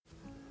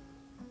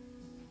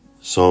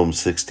Psalm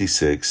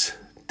 66,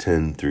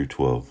 10 through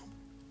 12.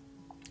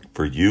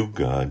 For you,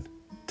 God,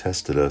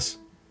 tested us.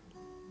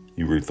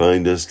 You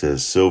refined us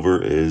as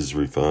silver is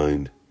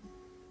refined.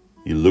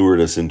 You lured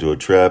us into a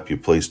trap. You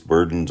placed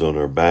burdens on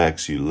our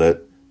backs. You let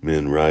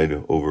men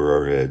ride over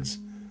our heads.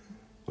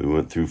 We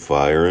went through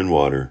fire and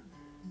water,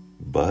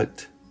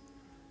 but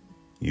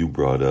you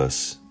brought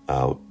us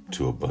out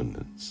to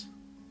abundance.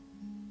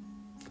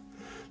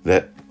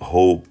 That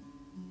whole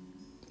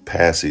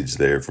passage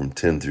there from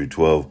 10 through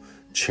 12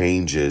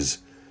 changes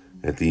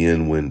at the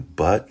end when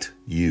but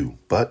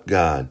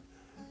God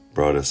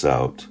brought us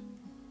out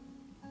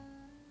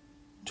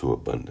to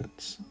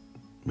abundance,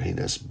 made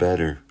us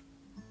better,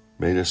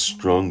 made us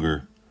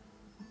stronger.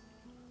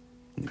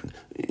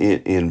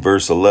 In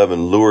verse 11,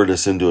 lured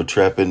us into a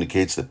trap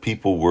indicates that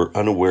people were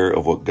unaware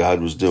of what God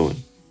was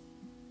doing.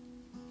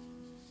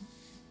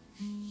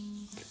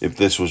 If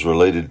this was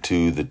related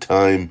to the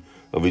time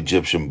of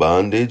Egyptian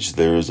bondage,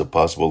 there is a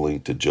possible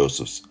link to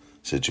Joseph's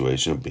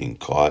situation of being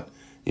caught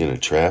in a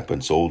trap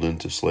and sold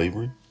into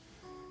slavery.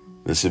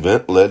 This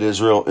event led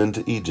Israel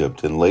into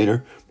Egypt, and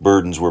later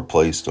burdens were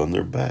placed on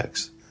their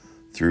backs.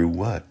 Through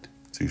what?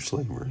 Through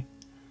slavery.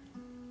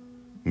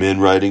 Men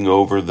riding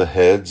over the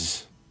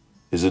heads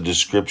is a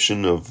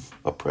description of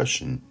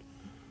oppression.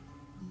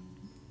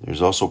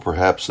 There's also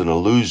perhaps an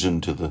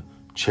allusion to the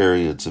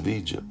chariots of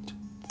Egypt.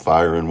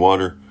 Fire and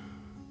water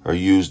are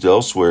used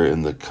elsewhere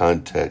in the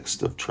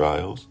context of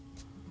trials,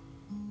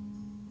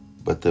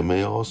 but they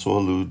may also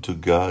allude to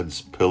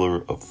God's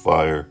pillar of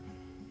fire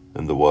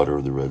and the water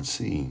of the Red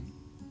Sea,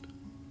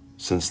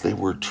 since they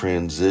were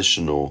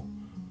transitional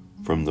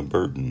from the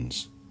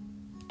burdens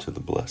to the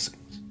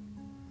blessings.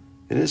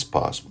 It is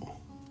possible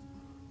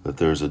that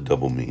there's a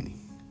double meaning.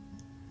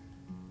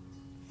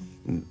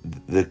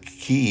 The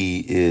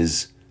key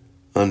is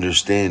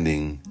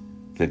understanding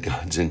that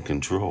God's in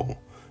control.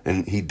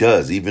 And he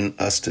does, even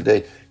us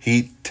today.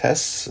 He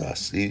tests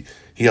us. He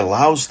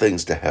allows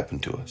things to happen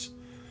to us.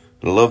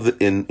 And I love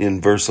that in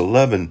verse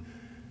 11,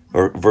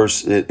 or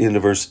into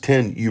verse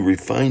 10, you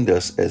refined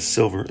us as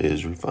silver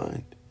is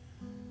refined.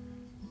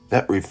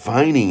 That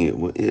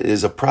refining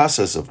is a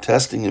process of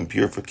testing and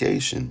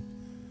purification.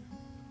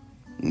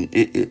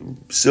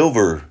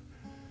 Silver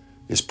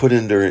is put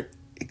under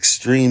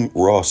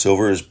raw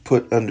silver is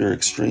put under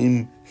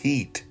extreme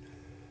heat.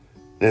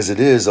 As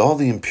it is, all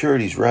the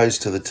impurities rise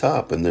to the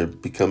top, and there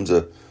becomes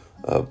a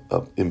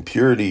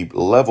impurity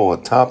level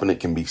at top, and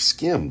it can be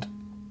skimmed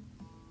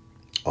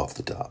off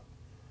the top.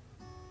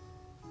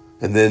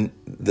 And then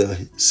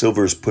the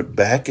silver is put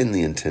back in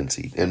the intense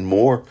heat, and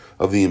more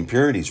of the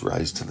impurities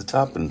rise to the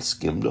top and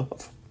skimmed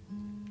off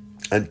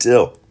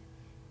until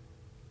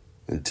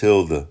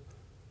the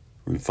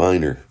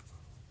refining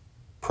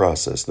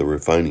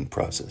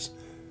process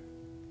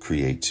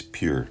creates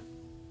pure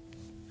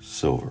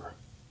silver.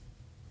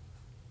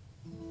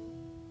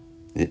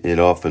 It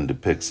often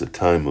depicts a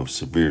time of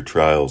severe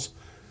trials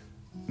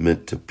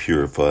meant to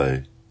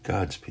purify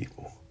God's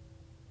people.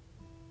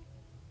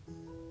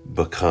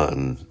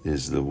 Bakan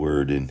is the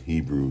word in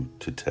Hebrew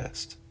to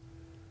test,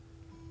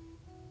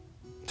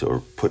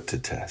 or put to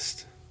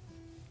test.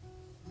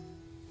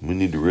 We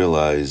need to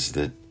realize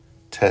that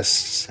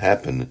tests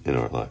happen in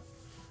our life,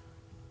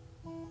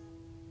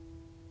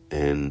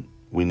 and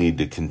we need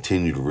to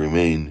continue to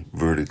remain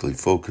vertically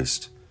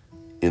focused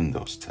in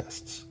those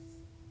tests.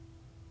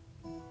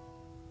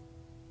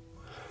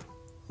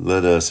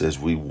 Let us, as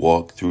we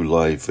walk through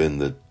life and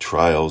the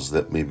trials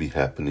that may be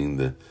happening,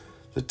 the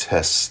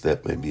tests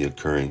that may be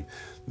occurring,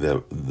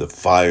 the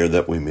fire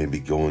that we may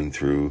be going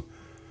through,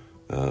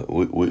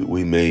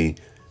 we may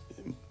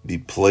be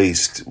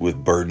placed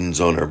with burdens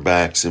on our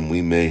backs, and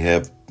we may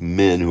have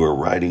men who are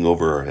riding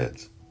over our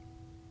heads.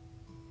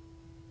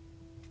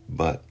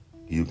 But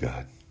you,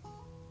 God,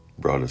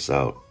 brought us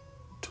out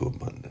to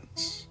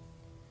abundance.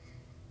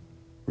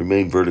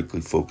 Remain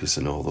vertically focused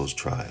in all those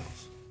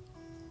trials.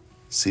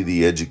 See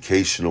the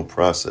educational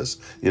process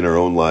in our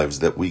own lives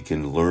that we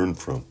can learn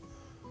from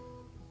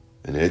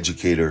and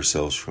educate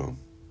ourselves from,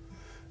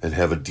 and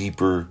have a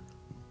deeper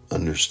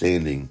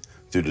understanding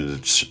through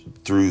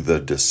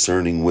the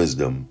discerning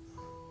wisdom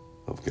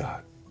of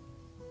God.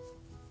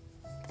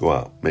 Go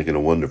out, making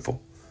a wonderful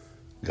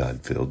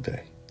God-filled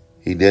day.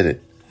 He did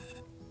it.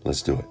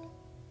 Let's do it.